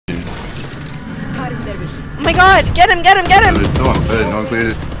Oh my god, get him, get him, get him! Still on stage, no one cleared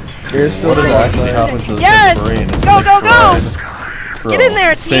it. Here's still the actually happens to the Yes! brain. It's Go, go, go! Bro. Get in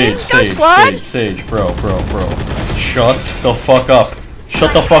there, team! Go, Sage, squad! Sage, bro. Shut the fuck up.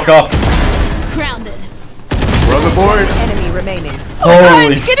 Shut the fuck up. Grounded. We're on the board. Enemy remaining.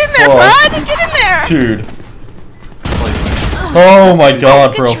 Holy Get in there, bud! Get in there! Dude. Oh my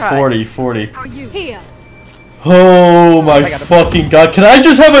god, good bro. try. 40. Here. Oh my fucking god. Can I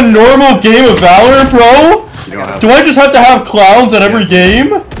just have a normal game of Valorant, bro? Do I just have to have clowns at every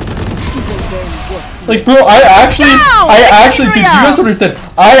game? Like, bro, I actually, did you guys understand?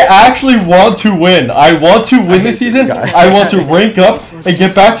 I actually want to win. I want to win this season. I want to rank up and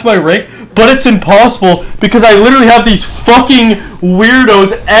get back to my rank, but it's impossible because I literally have these fucking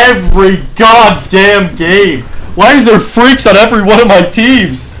weirdos every goddamn game. Why is there freaks on every one of my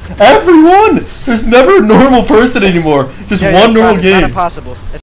teams? Everyone! There's never a normal person anymore. Just one normal game. It's not impossible.